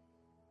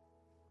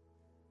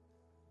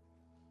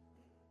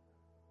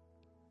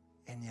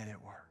 And yet it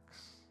works.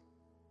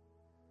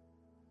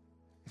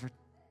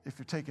 If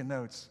you're taking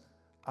notes,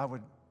 I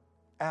would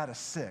add a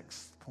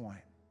sixth point.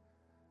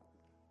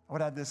 I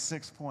would add this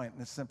sixth point,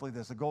 and it's simply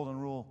this. The golden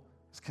rule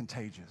is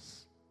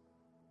contagious.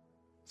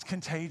 It's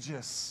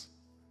contagious.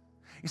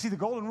 You see, the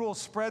golden rule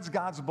spreads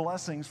God's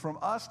blessings from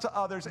us to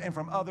others and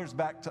from others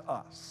back to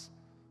us.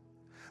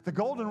 The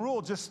golden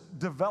rule just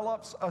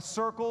develops a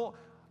circle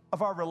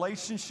of our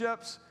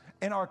relationships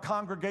in our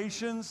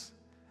congregations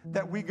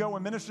that we go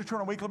and minister to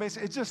on a weekly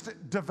basis. It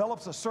just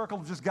develops a circle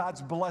of just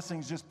God's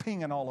blessings just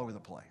pinging all over the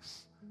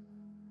place.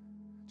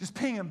 Just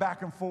pinging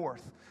back and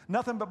forth.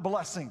 Nothing but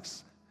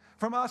blessings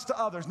from us to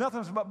others.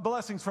 Nothing but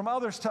blessings from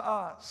others to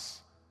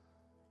us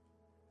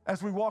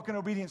as we walk in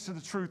obedience to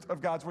the truth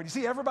of God's word. You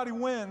see, everybody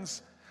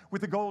wins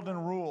with the golden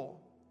rule.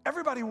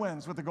 Everybody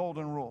wins with the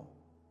golden rule.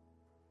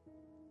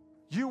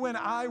 You win,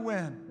 I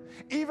win.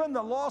 Even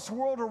the lost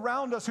world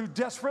around us who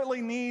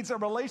desperately needs a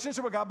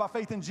relationship with God by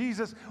faith in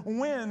Jesus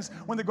wins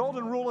when the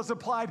golden rule is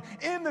applied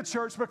in the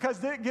church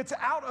because it gets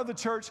out of the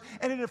church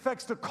and it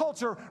affects the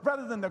culture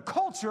rather than the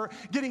culture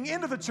getting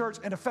into the church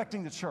and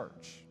affecting the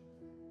church.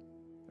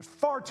 There's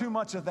far too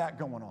much of that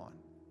going on.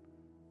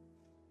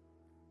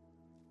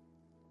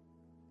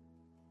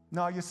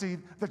 Now, you see,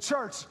 the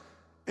church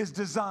is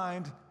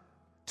designed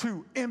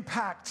to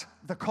impact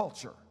the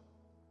culture.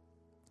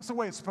 That's the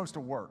way it's supposed to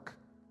work.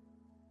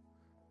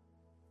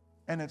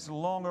 And it's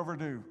long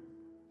overdue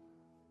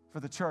for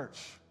the church,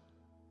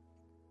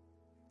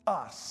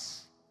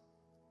 us,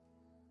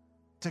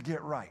 to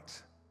get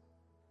right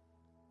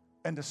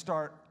and to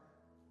start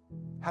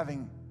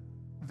having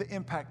the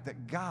impact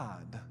that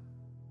God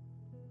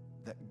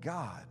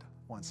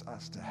wants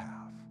us to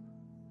have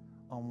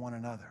on one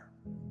another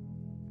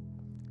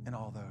and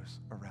all those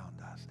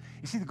around us.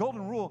 You see, the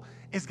golden rule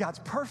is God's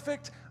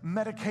perfect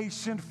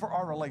medication for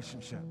our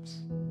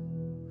relationships.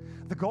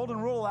 The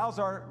golden rule allows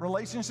our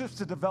relationships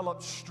to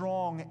develop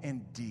strong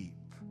and deep.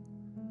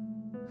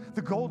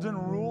 The golden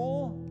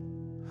rule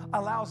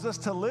allows us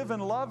to live in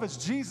love as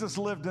Jesus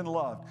lived in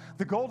love.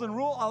 The golden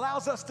rule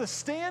allows us to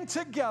stand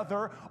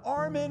together,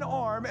 arm in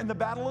arm, in the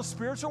battle of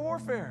spiritual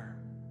warfare.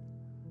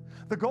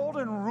 The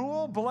golden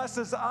rule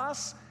blesses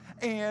us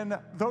and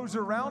those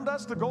around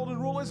us. The golden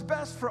rule is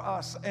best for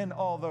us and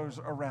all those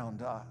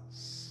around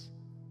us.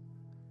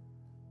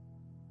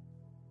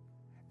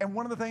 And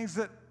one of the things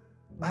that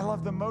I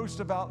love the most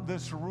about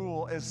this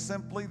rule is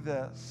simply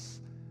this.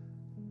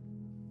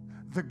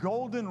 The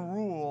golden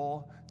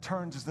rule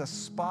turns the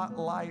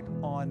spotlight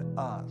on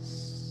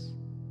us,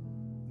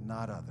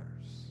 not others.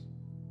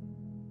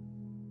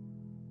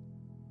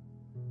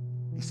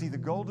 You see, the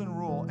golden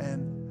rule,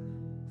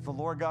 and the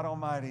Lord God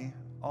Almighty,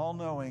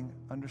 all-knowing,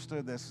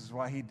 understood this. This is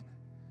why he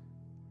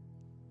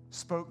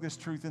spoke this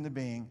truth into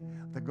being.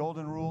 The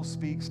golden rule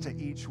speaks to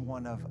each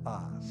one of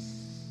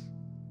us,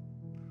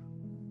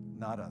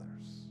 not others.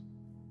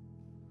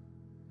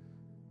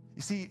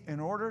 You see, in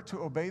order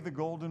to obey the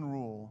golden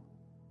rule,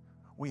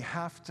 we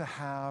have to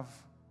have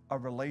a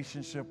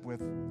relationship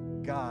with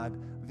God,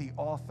 the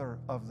author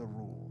of the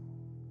rule.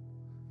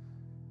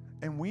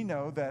 And we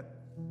know that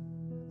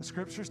the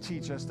scriptures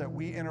teach us that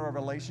we enter a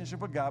relationship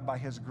with God by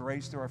his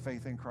grace through our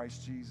faith in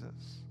Christ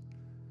Jesus.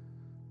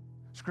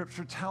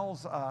 Scripture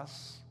tells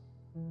us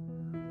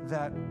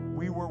that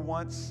we were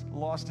once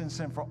lost in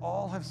sin, for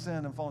all have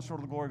sinned and fallen short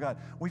of the glory of God.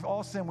 We've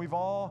all sinned. We've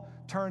all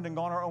turned and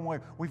gone our own way.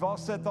 We've all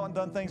said, thought, and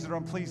done things that are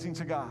unpleasing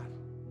to God.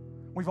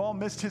 We've all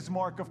missed his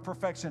mark of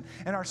perfection.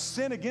 And our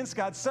sin against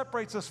God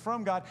separates us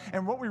from God.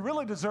 And what we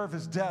really deserve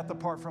is death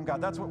apart from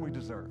God. That's what we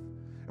deserve.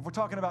 If we're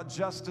talking about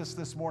justice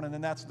this morning,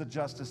 then that's the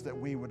justice that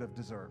we would have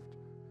deserved.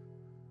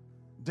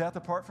 Death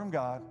apart from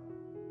God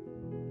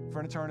for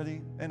an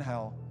eternity in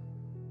hell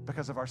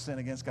because of our sin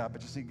against God.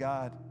 But you see,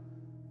 God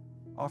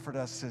offered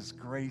us his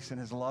grace and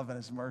his love and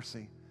his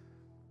mercy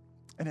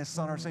and his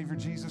Son, our Savior,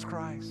 Jesus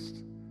Christ.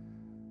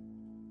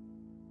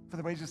 For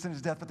the wages of sin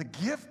is death, but the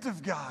gift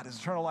of God is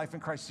eternal life in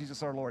Christ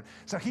Jesus our Lord.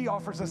 So he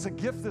offers us a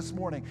gift this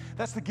morning.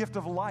 That's the gift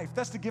of life.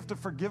 That's the gift of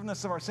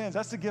forgiveness of our sins.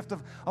 That's the gift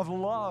of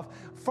love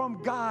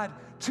from God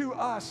to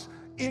us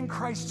in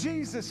Christ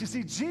Jesus. You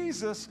see,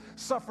 Jesus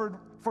suffered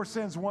for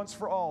sins once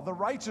for all. The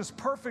righteous,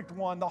 perfect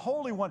one, the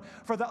holy one,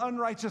 for the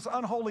unrighteous,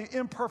 unholy,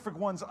 imperfect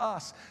ones,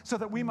 us, so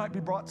that we might be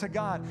brought to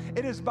God.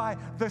 It is by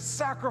the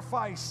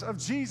sacrifice of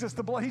Jesus,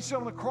 the blood he shed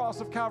on the cross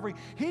of Calvary.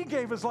 He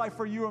gave his life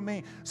for you and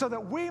me so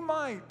that we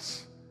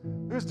might,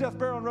 through his death,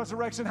 burial, and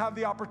resurrection, have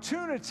the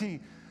opportunity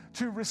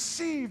to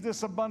receive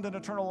this abundant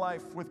eternal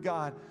life with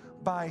God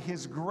by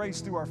his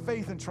grace through our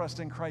faith and trust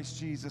in Christ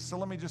Jesus. So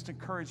let me just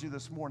encourage you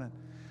this morning.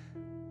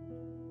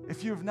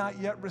 If you have not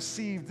yet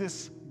received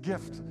this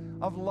gift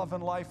of love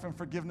and life and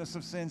forgiveness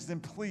of sins,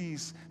 then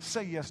please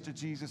say yes to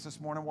Jesus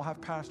this morning. We'll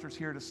have pastors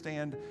here to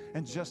stand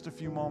in just a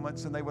few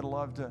moments, and they would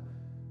love to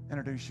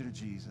introduce you to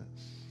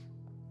Jesus.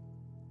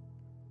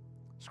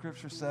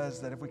 Scripture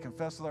says that if we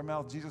confess with our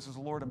mouth Jesus is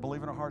Lord and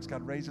believe in our hearts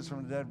God raised us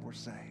from the dead, we're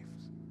saved.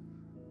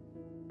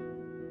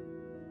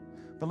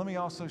 But let me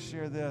also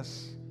share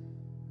this,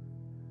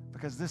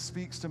 because this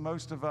speaks to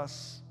most of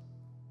us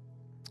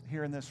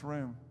here in this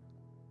room.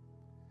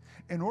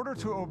 In order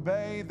to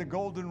obey the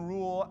golden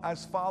rule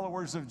as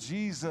followers of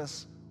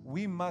Jesus,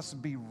 we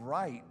must be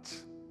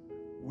right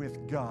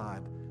with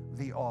God,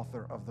 the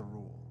author of the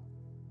rule.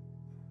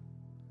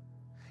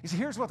 You see,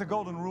 here's what the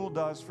golden rule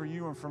does for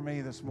you and for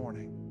me this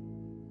morning.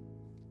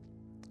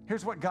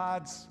 Here's what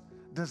God's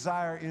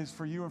desire is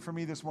for you and for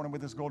me this morning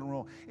with this golden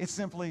rule. It's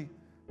simply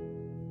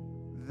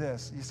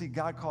this. You see,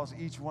 God calls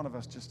each one of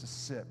us just to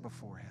sit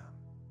before him.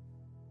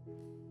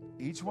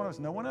 Each one of us,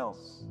 no one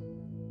else,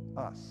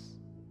 us.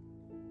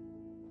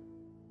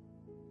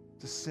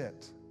 To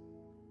sit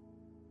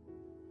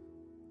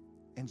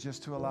and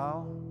just to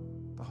allow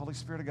the Holy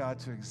Spirit of God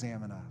to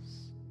examine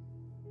us,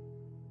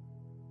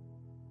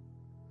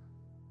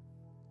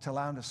 to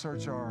allow him to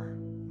search our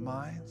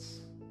minds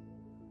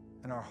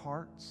and our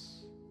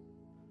hearts,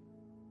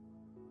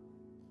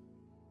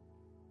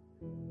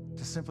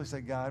 to simply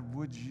say, God,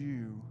 would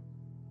you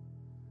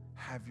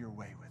have your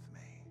way with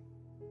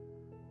me?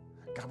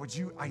 God, would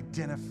you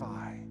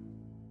identify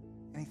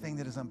anything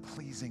that is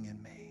unpleasing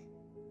in me?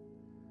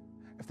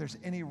 If there's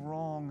any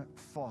wrong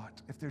thought,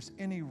 if there's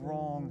any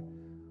wrong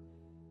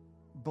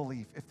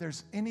belief, if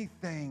there's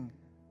anything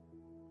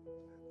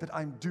that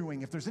I'm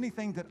doing, if there's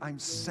anything that I'm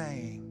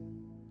saying,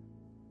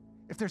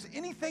 if there's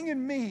anything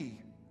in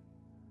me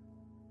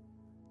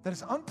that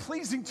is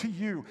unpleasing to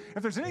you,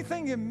 if there's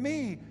anything in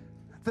me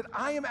that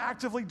I am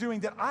actively doing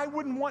that I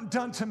wouldn't want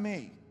done to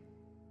me,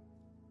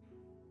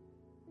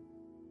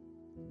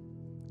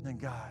 then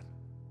God,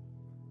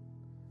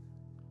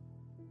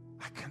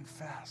 I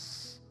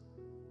confess.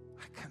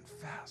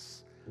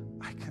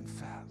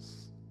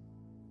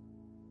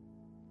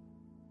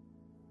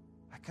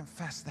 I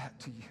confess that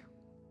to you.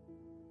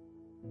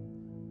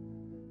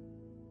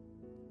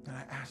 And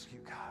I ask you,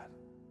 God,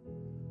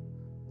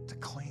 to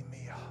clean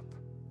me up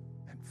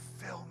and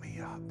fill me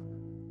up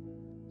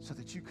so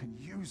that you can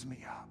use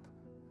me up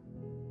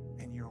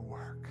in your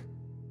work.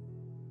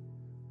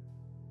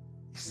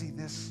 You see,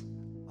 this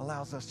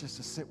allows us just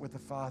to sit with the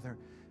Father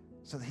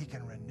so that he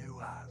can renew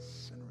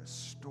us and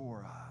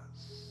restore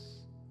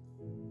us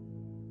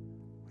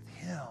with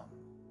him.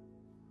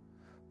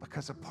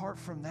 Because apart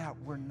from that,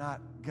 we're not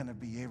going to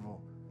be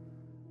able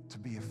to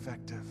be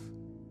effective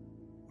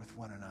with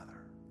one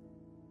another.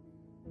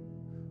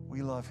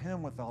 We love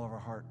him with all of our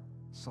heart,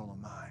 soul,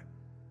 and mind.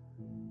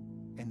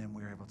 And then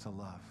we're able to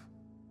love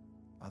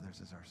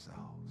others as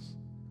ourselves.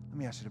 Let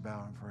me ask you to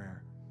bow in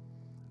prayer.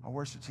 Our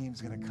worship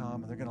team's going to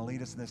come, and they're going to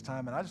lead us in this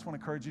time. And I just want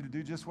to encourage you to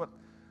do just what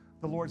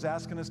the Lord's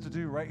asking us to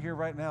do right here,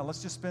 right now.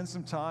 Let's just spend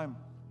some time.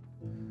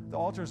 The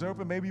altar is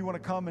open. Maybe you want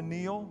to come and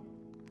kneel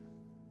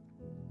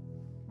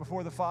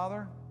before the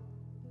Father.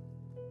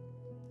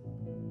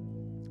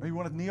 Or you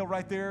want to kneel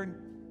right there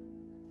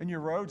in your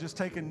row. Just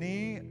take a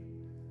knee.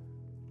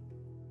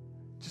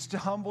 Just to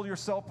humble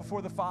yourself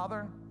before the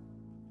Father.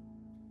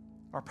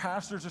 Our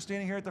pastors are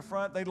standing here at the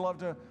front. They'd love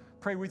to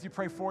pray with you,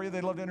 pray for you.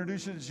 They'd love to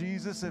introduce you to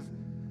Jesus.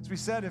 As we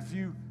said, if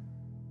you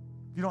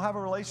don't have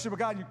a relationship with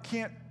God, you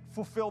can't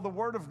fulfill the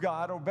Word of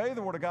God, obey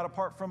the Word of God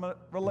apart from a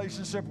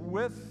relationship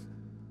with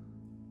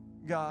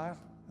God.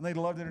 And they'd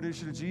love to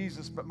introduce you to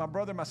Jesus. But my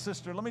brother, my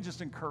sister, let me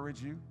just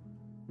encourage you.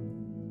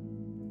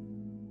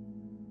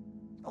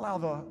 Allow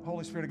the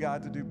Holy Spirit of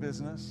God to do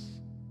business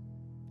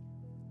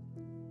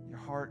in your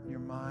heart and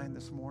your mind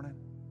this morning.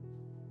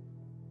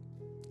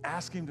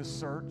 Ask Him to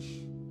search.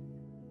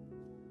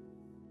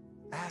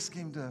 Ask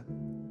Him to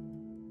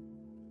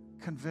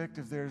convict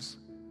if there's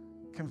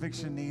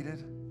conviction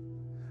needed.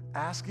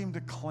 Ask Him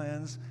to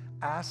cleanse.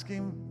 Ask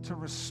Him to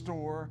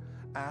restore.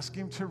 Ask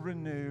Him to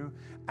renew.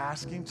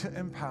 Ask Him to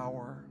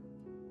empower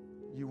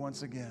you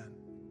once again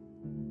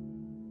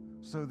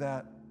so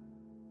that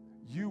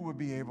you would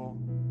be able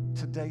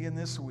today and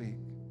this week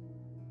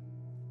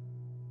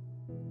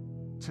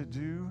to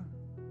do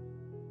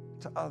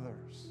to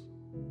others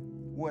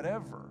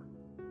whatever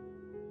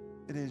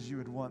it is you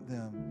would want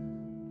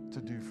them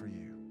to do for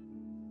you.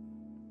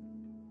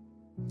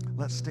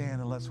 Let's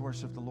stand and let's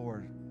worship the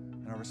Lord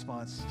in our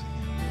response to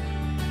Him.